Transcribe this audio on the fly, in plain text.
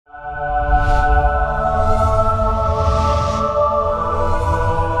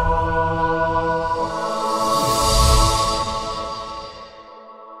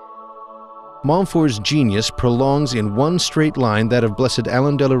Montfort's genius prolongs in one straight line that of Blessed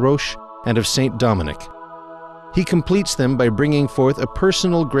Alain de la Roche and of Saint Dominic. He completes them by bringing forth a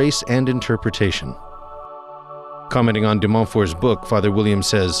personal grace and interpretation. Commenting on de Montfort's book, Father William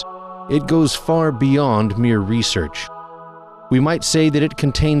says, "It goes far beyond mere research. We might say that it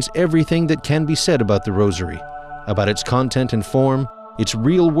contains everything that can be said about the Rosary, about its content and form, its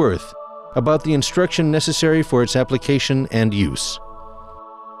real worth, about the instruction necessary for its application and use."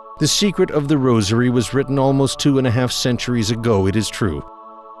 The Secret of the Rosary was written almost 2.5 centuries ago, it is true,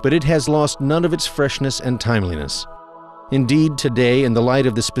 but it has lost none of its freshness and timeliness. Indeed, today, in the light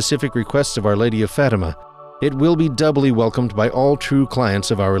of the specific requests of Our Lady of Fatima, it will be doubly welcomed by all true clients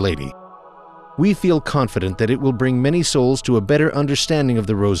of Our Lady. We feel confident that it will bring many souls to a better understanding of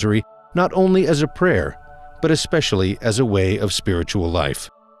the Rosary, not only as a prayer, but especially as a way of spiritual life.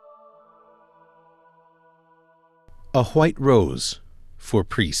 A White Rose for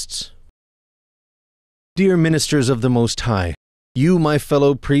Priests. Dear ministers of the Most High, you, my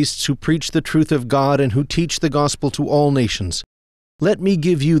fellow priests who preach the truth of God and who teach the gospel to all nations, let me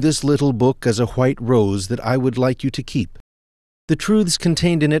give you this little book as a white rose that I would like you to keep. The truths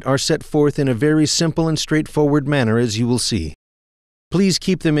contained in it are set forth in a very simple and straightforward manner, as you will see. Please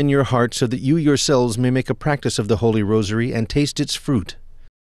keep them in your heart so that you yourselves may make a practice of the Holy Rosary and taste its fruit.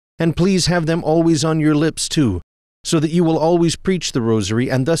 And please have them always on your lips, too, so that you will always preach the Rosary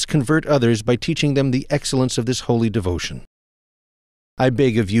and thus convert others by teaching them the excellence of this holy devotion. I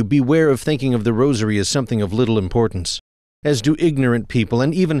beg of you, beware of thinking of the Rosary as something of little importance, as do ignorant people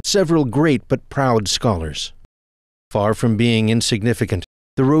and even several great but proud scholars. Far from being insignificant,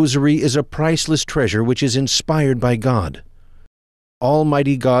 the Rosary is a priceless treasure which is inspired by God.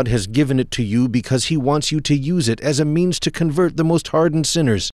 Almighty God has given it to you because He wants you to use it as a means to convert the most hardened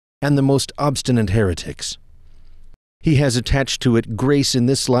sinners and the most obstinate heretics. He has attached to it grace in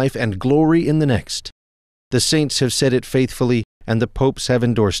this life and glory in the next. The saints have said it faithfully, and the popes have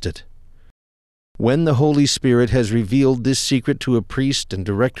endorsed it. When the Holy Spirit has revealed this secret to a priest and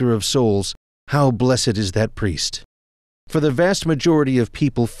director of souls, how blessed is that priest! For the vast majority of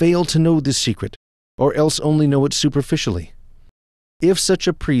people fail to know this secret, or else only know it superficially. If such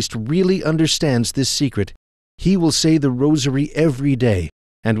a priest really understands this secret, he will say the Rosary every day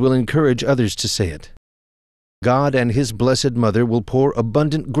and will encourage others to say it. God and His Blessed Mother will pour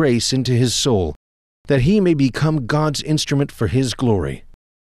abundant grace into his soul, that he may become God's instrument for His glory.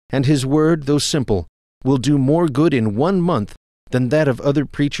 And His word, though simple, will do more good in 1 month than that of other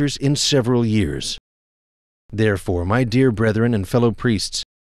preachers in several years. Therefore, my dear brethren and fellow priests,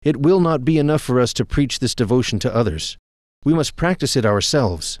 it will not be enough for us to preach this devotion to others. We must practice it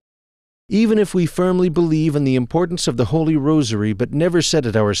ourselves. Even if we firmly believe in the importance of the Holy Rosary but never said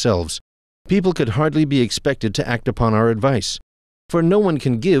it ourselves, people could hardly be expected to act upon our advice, for no one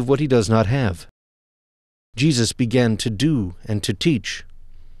can give what he does not have. Jesus began to do and to teach.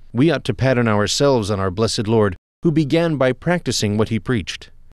 We ought to pattern ourselves on our blessed Lord, who began by practicing what He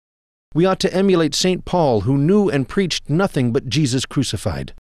preached. We ought to emulate St. Paul, who knew and preached nothing but Jesus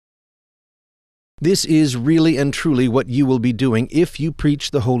crucified. This is really and truly what you will be doing if you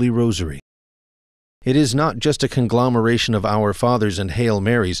preach the Holy Rosary. It is not just a conglomeration of Our Fathers and Hail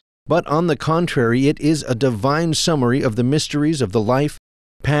Marys, but on the contrary, it is a divine summary of the mysteries of the life,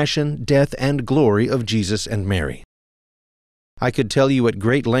 passion, death, and glory of Jesus and Mary. I could tell you at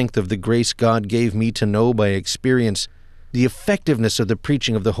great length of the grace God gave me to know by experience the effectiveness of the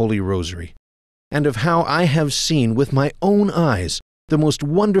preaching of the Holy Rosary, and of how I have seen with my own eyes the most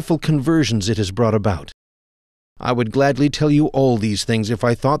wonderful conversions it has brought about. I would gladly tell you all these things if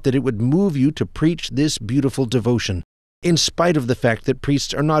I thought that it would move you to preach this beautiful devotion, in spite of the fact that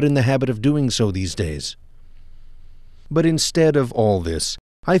priests are not in the habit of doing so these days. But instead of all this,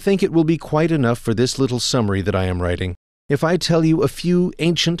 I think it will be quite enough for this little summary that I am writing, if I tell you a few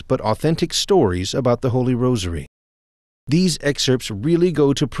ancient but authentic stories about the Holy Rosary. These excerpts really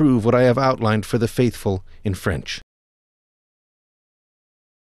go to prove what I have outlined for the faithful in French.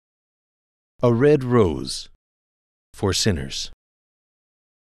 A Red Rose for Sinners.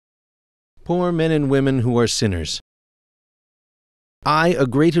 Poor men and women who are sinners, I, a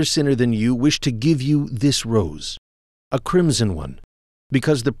greater sinner than you, wish to give you this rose, a crimson one,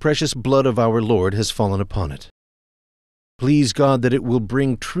 because the precious blood of our Lord has fallen upon it. Please God that it will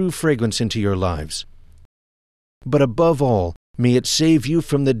bring true fragrance into your lives. But above all, may it save you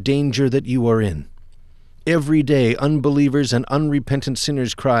from the danger that you are in. Every day, unbelievers and unrepentant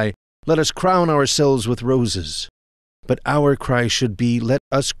sinners cry, "Let us crown ourselves with roses." But our cry should be, "Let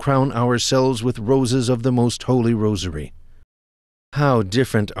us crown ourselves with roses of the Most Holy Rosary." How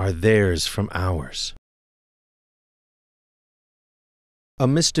different are theirs from ours. A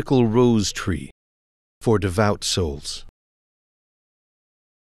mystical rose tree for devout souls.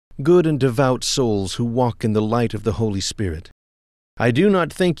 Good and devout souls who walk in the light of the Holy Spirit, I do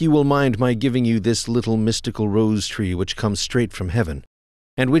not think you will mind my giving you this little mystical rose tree which comes straight from heaven,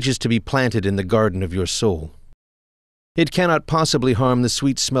 and which is to be planted in the garden of your soul. It cannot possibly harm the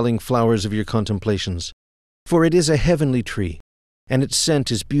sweet-smelling flowers of your contemplations, for it is a heavenly tree, and its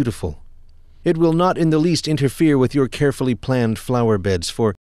scent is beautiful. It will not in the least interfere with your carefully planned flower beds,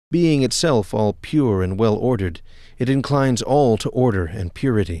 for, being itself all pure and well-ordered, it inclines all to order and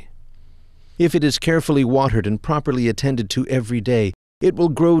purity. If it is carefully watered and properly attended to every day, it will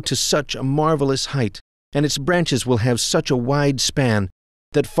grow to such a marvelous height, and its branches will have such a wide span,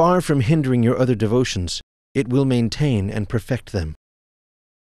 that far from hindering your other devotions, it will maintain and perfect them.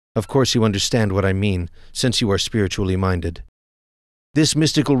 Of course you understand what I mean, since you are spiritually minded. This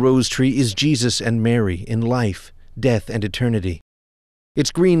mystical rose tree is Jesus and Mary in life, death, and eternity.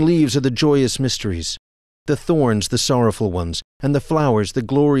 Its green leaves are the joyous mysteries, the thorns the sorrowful ones, and the flowers the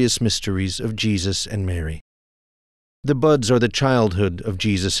glorious mysteries of Jesus and Mary. The buds are the childhood of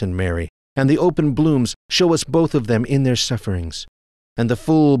Jesus and Mary, and the open blooms show us both of them in their sufferings, and the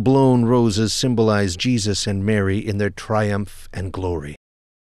full-blown roses symbolize Jesus and Mary in their triumph and glory.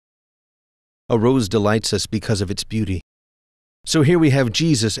 A rose delights us because of its beauty. So here we have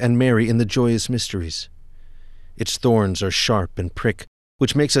Jesus and Mary in the joyous mysteries. Its thorns are sharp and prick,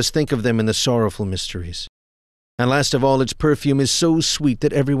 which makes us think of them in the sorrowful mysteries. And last of all, its perfume is so sweet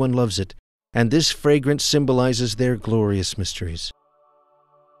that everyone loves it, and this fragrance symbolizes their glorious mysteries.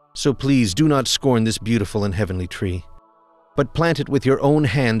 So please do not scorn this beautiful and heavenly tree, but plant it with your own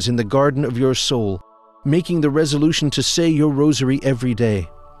hands in the garden of your soul, making the resolution to say your rosary every day.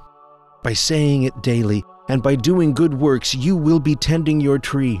 By saying it daily, and by doing good works, you will be tending your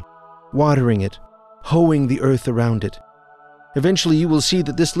tree, watering it, hoeing the earth around it. Eventually you will see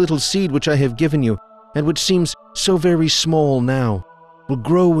that this little seed which I have given you, and which seems so very small now, will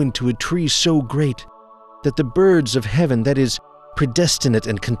grow into a tree so great that the birds of heaven, that is, predestinate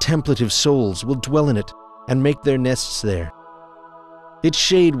and contemplative souls, will dwell in it and make their nests there. Its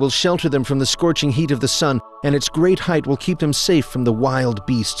shade will shelter them from the scorching heat of the sun, and its great height will keep them safe from the wild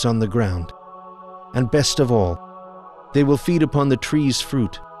beasts on the ground. And best of all, they will feed upon the tree's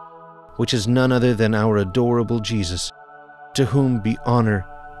fruit, which is none other than our adorable Jesus, to whom be honor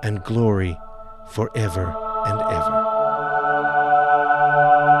and glory forever and ever.